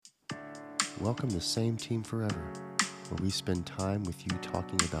Welcome to Same Team Forever, where we spend time with you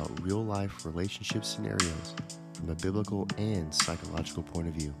talking about real-life relationship scenarios from a biblical and psychological point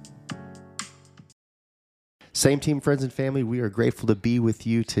of view. Same team, friends and family, we are grateful to be with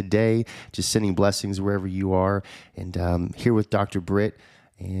you today, just sending blessings wherever you are, and here with Dr. Britt,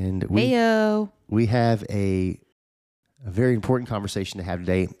 and we have a very important conversation to have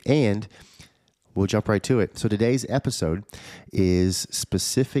today, and we'll jump right to it. So today's episode is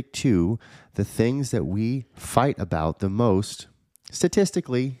specific to the things that we fight about the most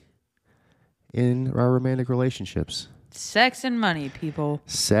statistically in our romantic relationships. Sex and money, people.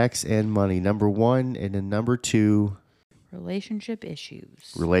 Sex and money, number one, and then number two, relationship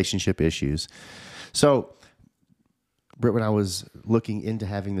issues. So, Britt, when I was looking into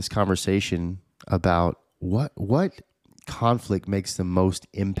having this conversation about what conflict makes the most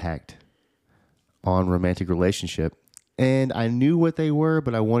impact on romantic relationship, and I knew what they were,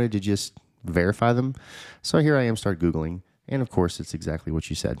 but I wanted to just verify them. So here I am, start Googling, and of course, it's exactly what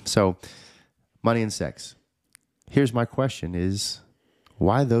you said. So, money and sex. Here's my question is,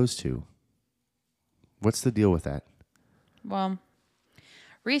 why those two? What's the deal with that? Well,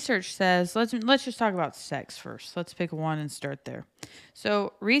 research says, let's just talk about sex first. Let's pick one and start there.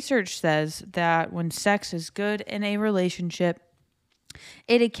 So research says that when sex is good in a relationship,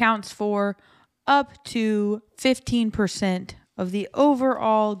 it accounts for up to 15% of the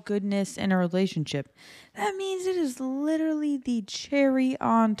overall goodness in a relationship. That means it is literally the cherry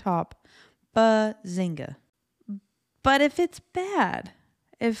on top. Bazinga. But if it's bad,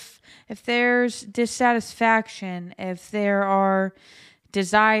 if there's dissatisfaction, if there are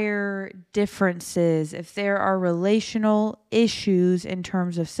desire differences, if there are relational issues in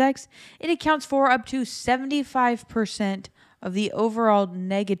terms of sex, it accounts for up to 75% of the overall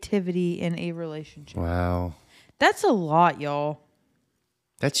negativity in a relationship. Wow. That's a lot, y'all.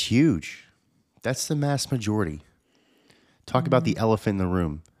 That's huge. That's the mass majority. Talk about the elephant in the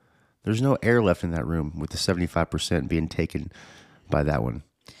room. There's no air left in that room with the 75% being taken by that one.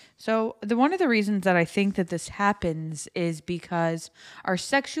 So one of the reasons that I think that this happens is because our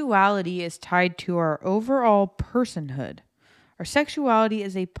sexuality is tied to our overall personhood. Our sexuality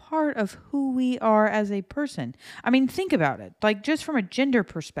is a part of who we are as a person. I mean, think about it, like just from a gender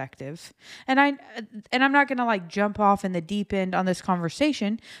perspective. And I'm not going to like jump off in the deep end on this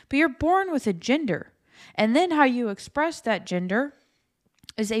conversation, but you're born with a gender. And then how you express that gender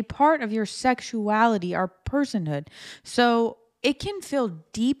is a part of your sexuality, our personhood. So it can feel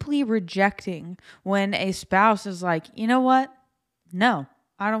deeply rejecting when a spouse is like, you know what? No,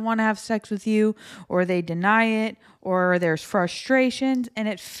 I don't want to have sex with you, or they deny it, or there's frustrations, and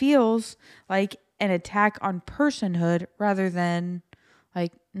it feels like an attack on personhood rather than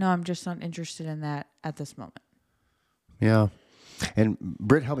like, no, I'm just not interested in that at this moment. Yeah. And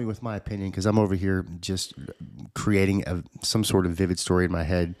Britt, help me with my opinion, because I'm over here just creating some sort of vivid story in my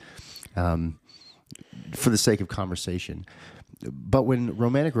head for the sake of conversation. But when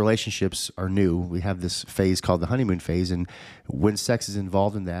romantic relationships are new, we have this phase called the honeymoon phase. And when sex is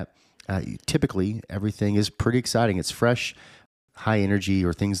involved in that, typically everything is pretty exciting. It's fresh, high energy,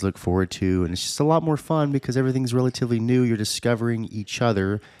 or things to look forward to. And it's just a lot more fun because everything's relatively new. You're discovering each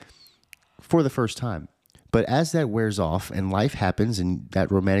other for the first time. But as that wears off and life happens and that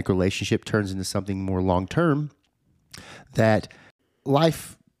romantic relationship turns into something more long-term, that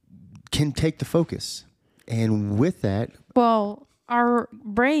life can take the focus. And with that... Well, our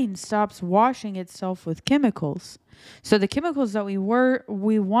brain stops washing itself with chemicals. So the chemicals that we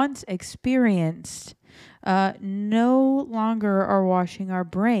once experienced no longer are washing our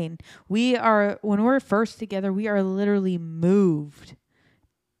brain. When we're first together, we are literally moved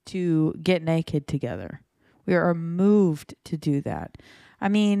to get naked together. We are moved to do that. I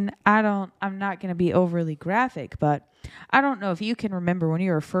mean, I'm not going to be overly graphic, but I don't know if you can remember when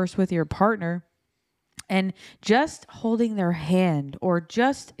you were first with your partner and just holding their hand or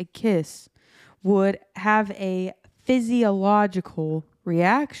just a kiss would have a physiological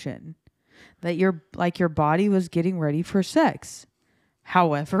reaction that your body was getting ready for sex.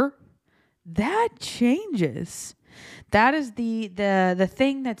 However, that changes. That is the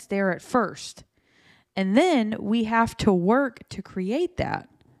thing that's there at first. And then we have to work to create that.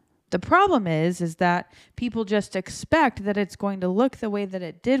 The problem is that people just expect that it's going to look the way that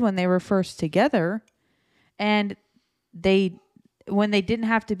it did when they were first together, and when they didn't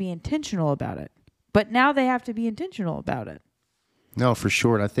have to be intentional about it. But now they have to be intentional about it. No, for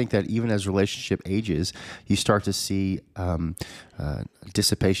sure. And I think that even as relationship ages, you start to see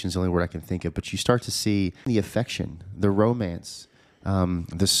dissipation is the only word I can think of, but you start to see the affection, the romance,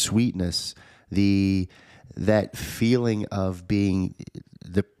 the sweetness, that feeling of being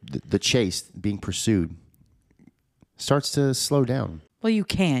the chase, being pursued, starts to slow down. Well, you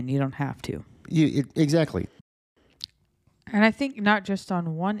can. You don't have to. Exactly. And I think not just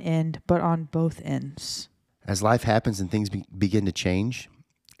on one end, but on both ends. As life happens and things begin to change,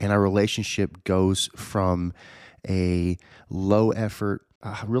 and our relationship goes from a low effort,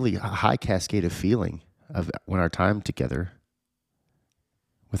 really a high cascade of feeling of when our time together,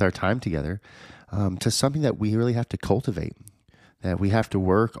 to something that we really have to cultivate, that we have to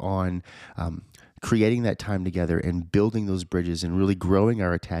work on creating that time together and building those bridges and really growing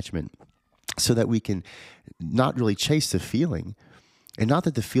our attachment so that we can not really chase the feeling. And not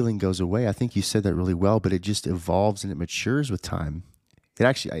that the feeling goes away. I think you said that really well, but it just evolves and it matures with time. It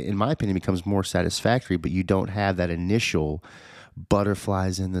actually, in my opinion, becomes more satisfactory, but you don't have that initial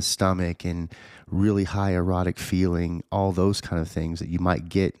butterflies in the stomach and really high erotic feeling, all those kind of things that you might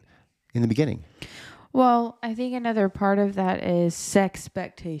get in the beginning. Well, I think another part of that is sex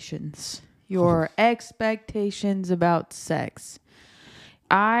expectations. Your expectations about sex.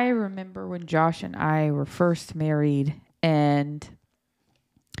 I remember when Josh and I were first married, and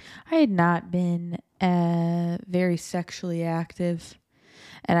I had not been very sexually active,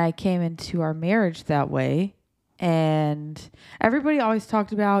 and I came into our marriage that way. And everybody always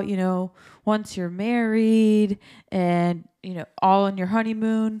talked about, once you're married and, all on your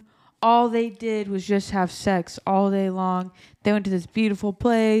honeymoon, all they did was just have sex all day long. They went to this beautiful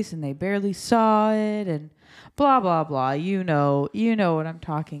place and they barely saw it and blah, blah, blah. You know what I'm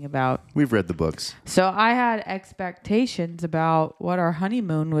talking about. We've read the books. So I had expectations about what our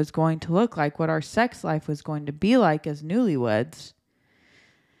honeymoon was going to look like, what our sex life was going to be like as newlyweds.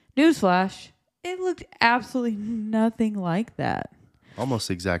 Newsflash, it looked absolutely nothing like that. Almost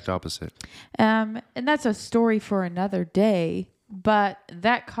the exact opposite. And that's a story for another day. But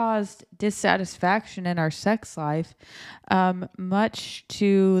that caused dissatisfaction in our sex life, much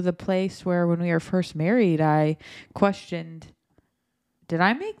to the place where when we were first married, I questioned, did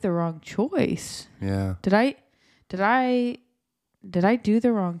I make the wrong choice? Yeah. Did I do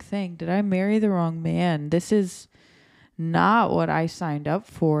the wrong thing? Did I marry the wrong man? This is not what I signed up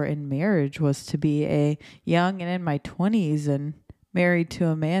for in marriage, was to be a young and in my 20s and married to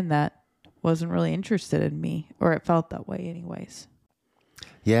a man that wasn't really interested in me, or it felt that way anyways.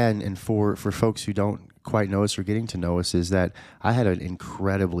 Yeah, and for folks who don't quite know us or getting to know us, is that I had an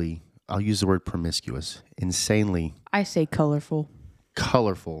incredibly, I'll use the word promiscuous, insanely... I say colorful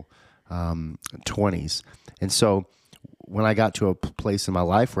 20s. And so when I got to a place in my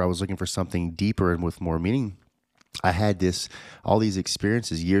life where I was looking for something deeper and with more meaning, I had all these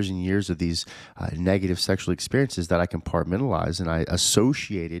experiences, years and years of these negative sexual experiences that I compartmentalized, and I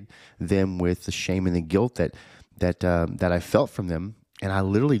associated them with the shame and the guilt that I felt from them, and I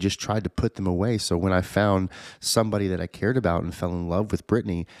literally just tried to put them away. So when I found somebody that I cared about and fell in love with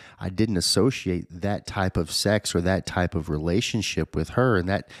Brittany, I didn't associate that type of sex or that type of relationship with her,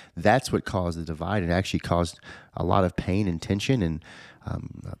 and that's what caused the divide. It actually caused a lot of pain and tension and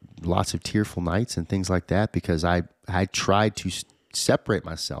lots of tearful nights and things like that, because I tried to separate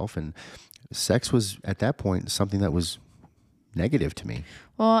myself, and sex was at that point something that was negative to me.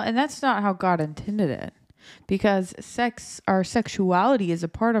 Well, and that's not how God intended it, because our sexuality is a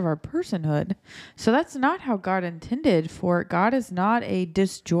part of our personhood. So that's not how God intended for it. God is not a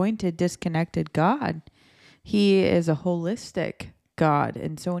disjointed, disconnected God. He is a holistic God.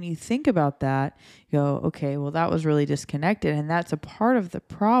 And so when you think about that, you go, okay, well, that was really disconnected. And that's a part of the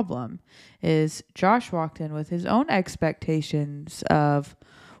problem. Is Josh walked in with his own expectations of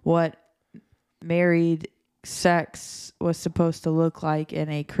what married sex was supposed to look like in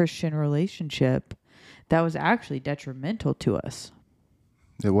a Christian relationship that was actually detrimental to us.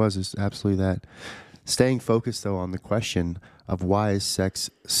 It's absolutely that. Staying focused, though, on the question of why is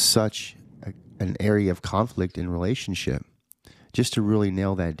sex such an area of conflict in relationship, just to really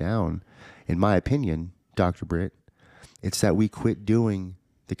nail that down, in my opinion, Dr. Britt, it's that we quit doing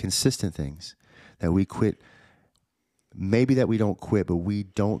the consistent things, that we quit, maybe that we don't quit, but we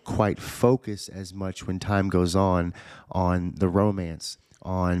don't quite focus as much when time goes on the romance,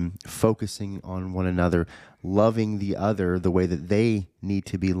 on focusing on one another, loving the other the way that they need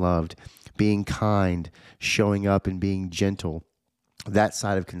to be loved, being kind, showing up and being gentle. That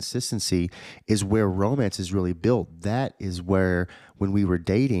side of consistency is where romance is really built. That is where, when we were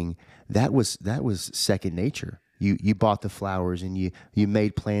dating, that was second nature. You bought the flowers and you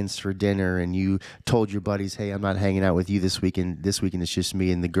made plans for dinner, and you told your buddies, hey, I'm not hanging out with you this weekend. This weekend it's just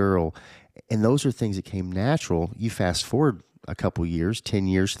me and the girl. And those are things that came natural. You fast forward a couple years, 10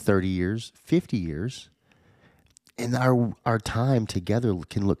 years, 30 years, 50 years, and our time together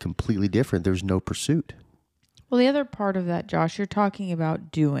can look completely different. There's no pursuit. Well, the other part of that, Josh, you're talking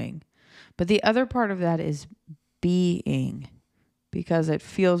about doing, but the other part of that is being, because it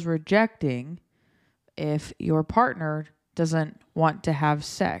feels rejecting if your partner doesn't want to have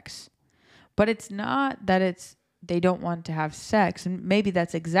sex. But it's not that they don't want to have sex, and maybe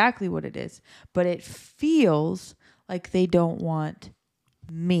that's exactly what it is, but it feels like they don't want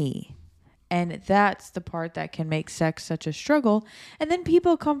me. And that's the part that can make sex such a struggle. And then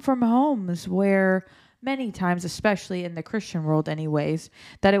people come from homes where many times, especially in the Christian world anyways,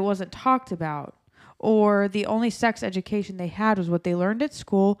 that it wasn't talked about. Or the only sex education they had was what they learned at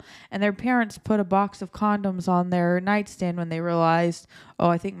school, and their parents put a box of condoms on their nightstand when they realized, oh,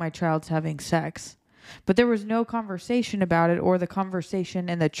 I think my child's having sex. But there was no conversation about it, or the conversation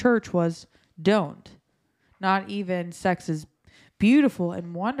in the church was don't. Not even sex is beautiful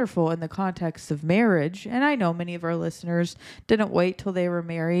and wonderful in the context of marriage. And I know many of our listeners didn't wait till they were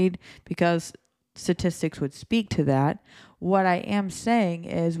married because statistics would speak to that. What I am saying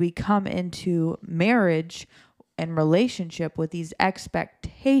is we come into marriage and relationship with these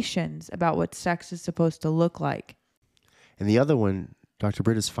expectations about what sex is supposed to look like. And the other one, Dr.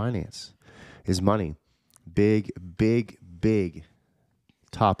 Britt, is finance, is money. Big, big, big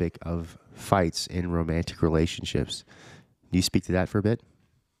topic of fights in romantic relationships. Do you speak to that for a bit?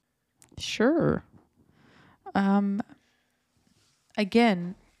 Sure.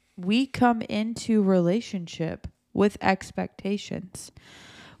 Again, we come into relationship with expectations.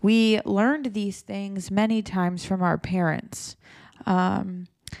 We learned these things many times from our parents.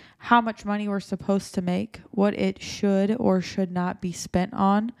 How much money we're supposed to make, what it should or should not be spent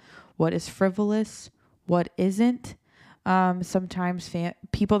on, what is frivolous, what isn't. Sometimes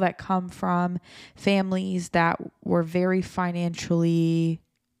people that come from families that were very financially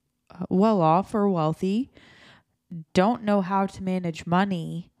well off or wealthy don't know how to manage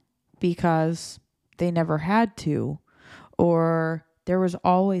money because they never had to, or there was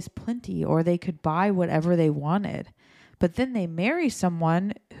always plenty, or they could buy whatever they wanted. But then they marry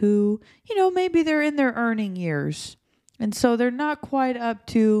someone who, maybe they're in their earning years, and so they're not quite up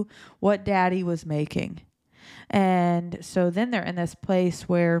to what daddy was making. And so then they're in this place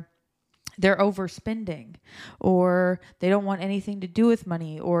where they're overspending, or they don't want anything to do with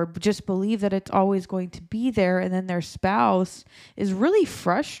money, or just believe that it's always going to be there. And then their spouse is really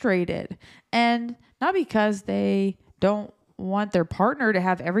frustrated, and not because they don't want their partner to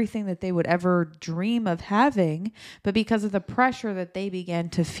have everything that they would ever dream of having, but because of the pressure that they began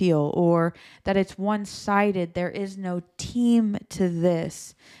to feel, or that it's one-sided. There is no team to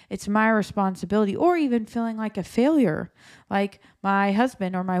this. It's my responsibility, or even feeling like a failure. Like my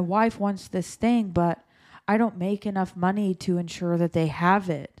husband or my wife wants this thing, but I don't make enough money to ensure that they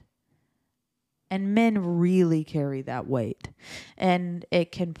have it. And men really carry that weight, and it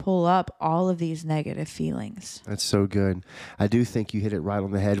can pull up all of these negative feelings. That's so good. I do think you hit it right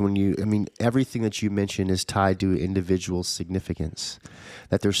on the head when everything that you mentioned is tied to individual significance.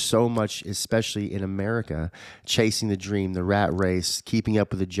 That there's so much, especially in America, chasing the dream, the rat race, keeping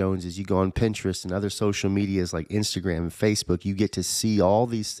up with the Joneses. You go on Pinterest and other social medias like Instagram and Facebook, you get to see all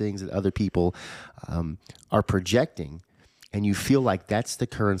these things that other people are projecting. And you feel like that's the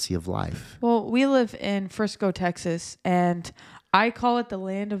currency of life. Well, we live in Frisco, Texas, and I call it the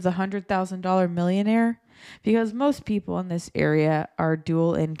land of the $100,000 millionaire, because most people in this area are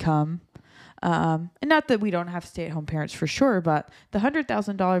dual income. And not that we don't have stay-at-home parents for sure, but the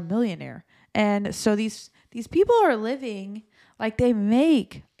 $100,000 millionaire. And so these people are living like they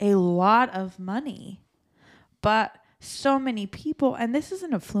make a lot of money, but so many people, and this is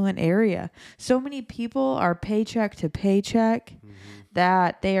an affluent area, so many people are paycheck to paycheck,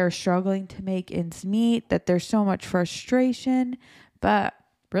 that they are struggling to make ends meet, that there's so much frustration, but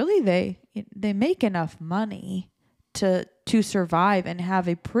really they make enough money to survive and have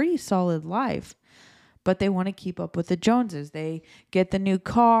a pretty solid life. But they want to keep up with the Joneses. They get the new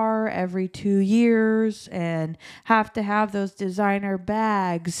car every 2 years and have to have those designer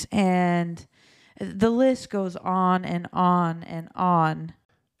bags, and the list goes on and on and on.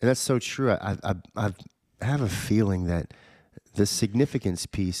 And that's so true. I have a feeling that the significance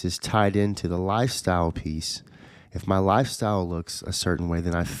piece is tied into the lifestyle piece. If my lifestyle looks a certain way,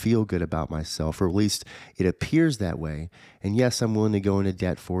 then I feel good about myself, or at least it appears that way. And yes, I'm willing to go into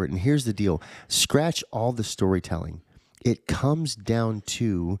debt for it. And here's the deal. Scratch all the storytelling. It comes down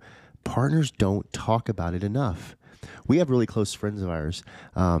to partners don't talk about it enough. We have really close friends of ours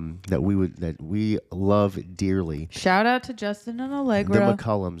that we love dearly. Shout out to Justin and Allegra. The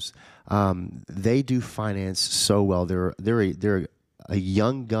McCullums. They do finance so well. They're a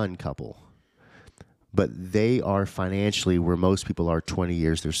young gun couple, but they are financially where most people are 20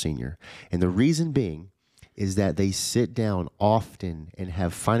 years their senior. And the reason being is that they sit down often and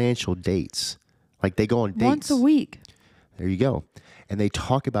have financial dates. Like they go on dates. Once a week. There you go. And they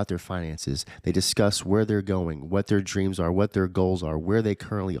talk about their finances. They discuss where they're going, what their dreams are, what their goals are, where they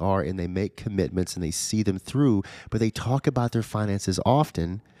currently are, and they make commitments and they see them through. But they talk about their finances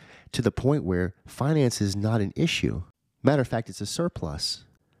often to the point where finance is not an issue. Matter of fact, it's a surplus.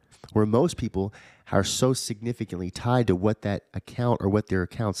 Where most people are so significantly tied to what that account or what their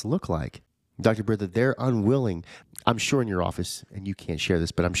accounts look like. Dr. Britta, they're unwilling. I'm sure in your office, and you can't share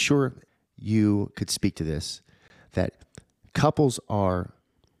this, but I'm sure you could speak to this, that couples are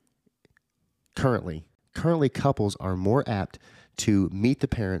currently couples are more apt to meet the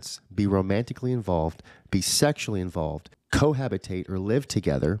parents, be romantically involved, be sexually involved, cohabitate or live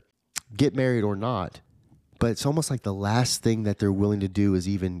together, get married or not. But it's almost like the last thing that they're willing to do is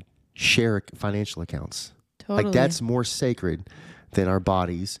even share financial accounts. Totally. Like that's more sacred than our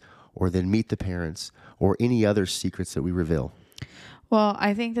bodies or than meet the parents or any other secrets that we reveal. Well,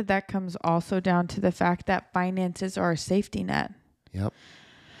 I think that comes also down to the fact that finances are a safety net. Yep.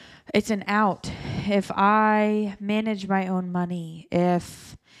 It's an out. If I manage my own money,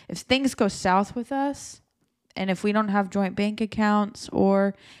 if things go south with us, and if we don't have joint bank accounts,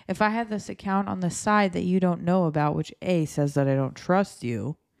 or if I have this account on the side that you don't know about, which A, says that I don't trust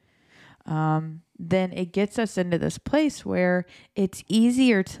you, then it gets us into this place where it's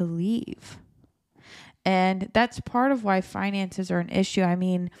easier to leave. And that's part of why finances are an issue. I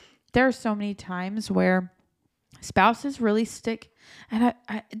mean, there are so many times where spouses really stick, and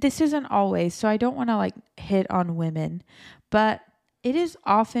this isn't always, so I don't want to like hit on women, but it is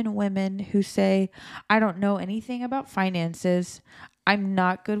often women who say, I don't know anything about finances, I'm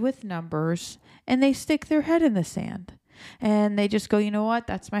not good with numbers, and they stick their head in the sand. And they just go, you know what,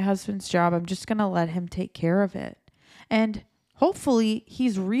 that's my husband's job, I'm just going to let him take care of it. And hopefully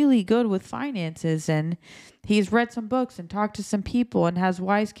he's really good with finances and he's read some books and talked to some people and has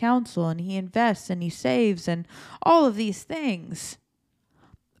wise counsel and he invests and he saves and all of these things.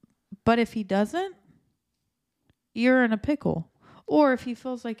 But if he doesn't, you're in a pickle. Or if he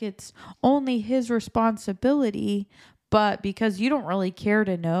feels like it's only his responsibility, but because you don't really care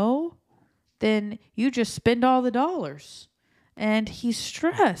to know, then you just spend all the dollars and he's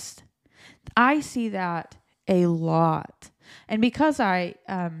stressed. I see that a lot. And because we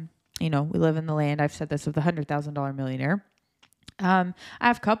live in the land, I've said this, of the $100,000 millionaire. I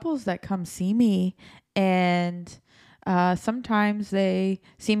have couples that come see me and sometimes they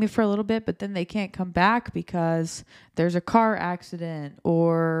see me for a little bit, but then they can't come back because there's a car accident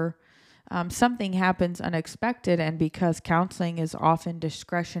or something happens unexpected. And because counseling is often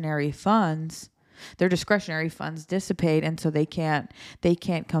discretionary funds, their discretionary funds dissipate. And so they can't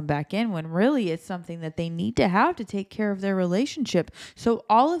come back in when really it's something that they need to have to take care of their relationship. So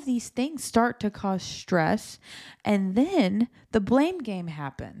all of these things start to cause stress. And then the blame game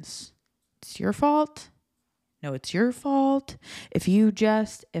happens. It's your fault. No, it's your fault. If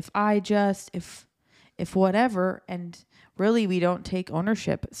whatever. And really we don't take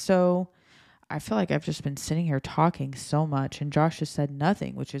ownership. So I feel like I've just been sitting here talking so much and Josh has said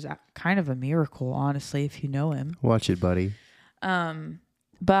nothing, which is kind of a miracle, honestly, if you know him. Watch it, buddy.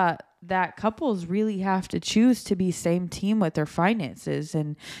 But that couples really have to choose to be same team with their finances.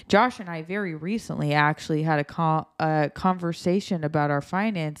 And Josh and I very recently actually had a conversation about our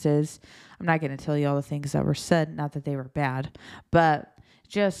finances. I'm not going to tell you all the things that were said, not that they were bad, but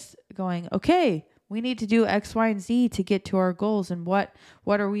just going, okay, we need to do X, Y, and Z to get to our goals. And what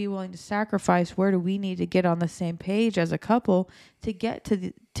are we willing to sacrifice? Where do we need to get on the same page as a couple to get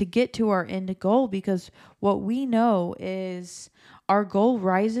to our end goal? Because what we know is our goal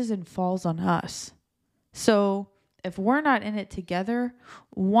rises and falls on us. So if we're not in it together,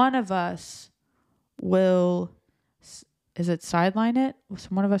 one of us will, sideline it?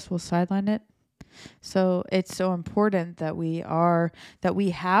 One of us will sideline it. So it's so important that we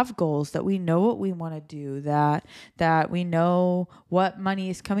have goals, that we know what we want to do, that we know what money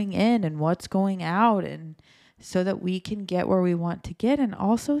is coming in and what's going out, and so that we can get where we want to get. And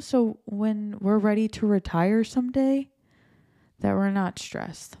also so when we're ready to retire someday, that we're not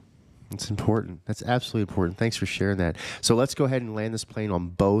stressed. It's important. That's absolutely important. Thanks for sharing that. So let's go ahead and land this plane on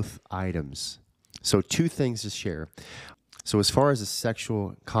both items. So 2 things to share. So as far as the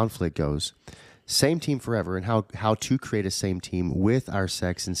sexual conflict goes, same team forever, and how to create a same team with our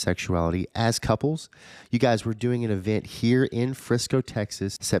sex and sexuality as couples. You guys, we're doing an event here in Frisco,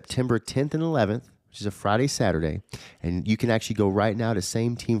 Texas, September 10th and 11th, which is a Friday, Saturday. And you can actually go right now to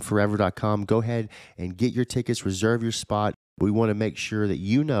sameteamforever.com. Go ahead and get your tickets, reserve your spot. We want to make sure that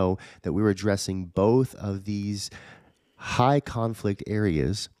you know that we're addressing both of these high conflict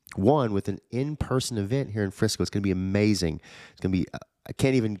areas One with an in-person event here in Frisco. It's going to be amazing. It's going to be I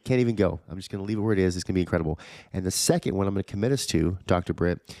can't even go. I'm just going to leave it where it is. It's going to be incredible. And the second one I'm going to commit us to, Dr.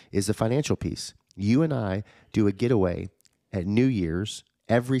 Britt, is the financial piece. You and I do a getaway at New Year's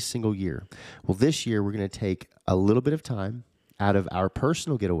every single year. Well, this year we're going to take a little bit of time out of our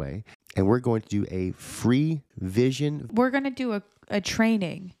personal getaway, and we're going to do a free vision. We're going to do a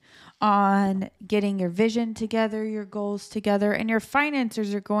training on getting your vision together, your goals together, and your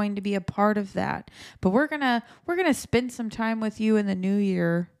finances are going to be a part of that. But we're going to spend some time with you in the new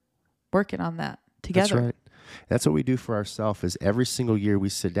year working on that together. That's right. That's what we do for ourselves is every single year we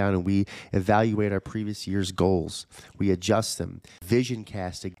sit down and we evaluate our previous year's goals. We adjust them, vision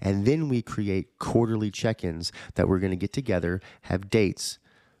casting, and then we create quarterly check-ins that we're going to get together, have dates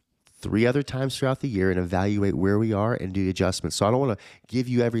 3 other times throughout the year and evaluate where we are and do the adjustments. So I don't want to give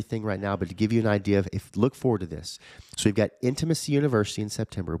you everything right now, but to give you an idea of look forward to this. So we've got Intimacy University in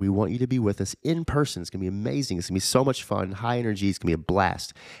September. We want you to be with us in person. It's going to be amazing. It's going to be so much fun, high energy. It's going to be a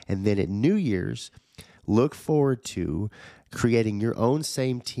blast. And then at New Year's, look forward to creating your own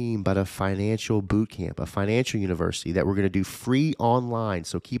same team, but a financial boot camp, a financial university that we're going to do free online.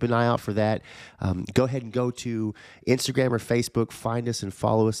 So keep an eye out for that. Go ahead and go to Instagram or Facebook, find us and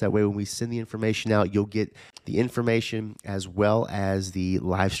follow us. That way, when we send the information out, you'll get the information as well as the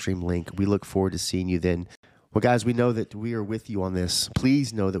live stream link. We look forward to seeing you then. Well, guys, we know that we are with you on this.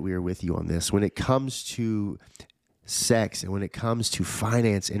 Please know that we are with you on this. When it comes to sex and when it comes to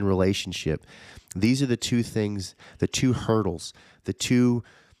finance and relationship, these are the two things, the two hurdles, the two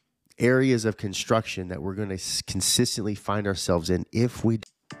areas of construction that we're going to consistently find ourselves in if we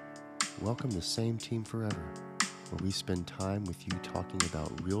welcome the Same Team Forever, where we spend time with you talking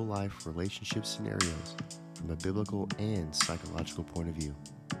about real life relationship scenarios from a biblical and psychological point of view.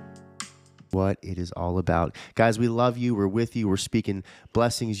 What it is all about. Guys, we love you. We're with you. We're speaking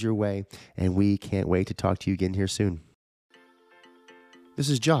blessings your way, and we can't wait to talk to you again here soon. This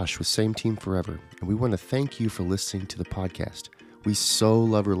is Josh with Same Team Forever, and we want to thank you for listening to the podcast. We so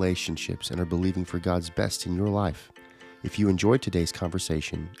love relationships and are believing for God's best in your life. If you enjoyed today's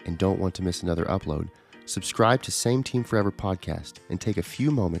conversation and don't want to miss another upload, subscribe to Same Team Forever podcast and take a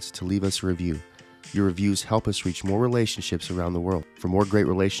few moments to leave us a review. Your reviews help us reach more relationships around the world. For more great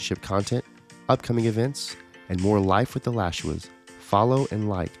relationship content, upcoming events, and more Life with the Lashuas, follow and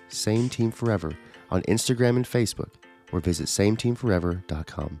like Same Team Forever on Instagram and Facebook, or visit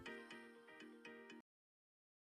SameTeamForever.com.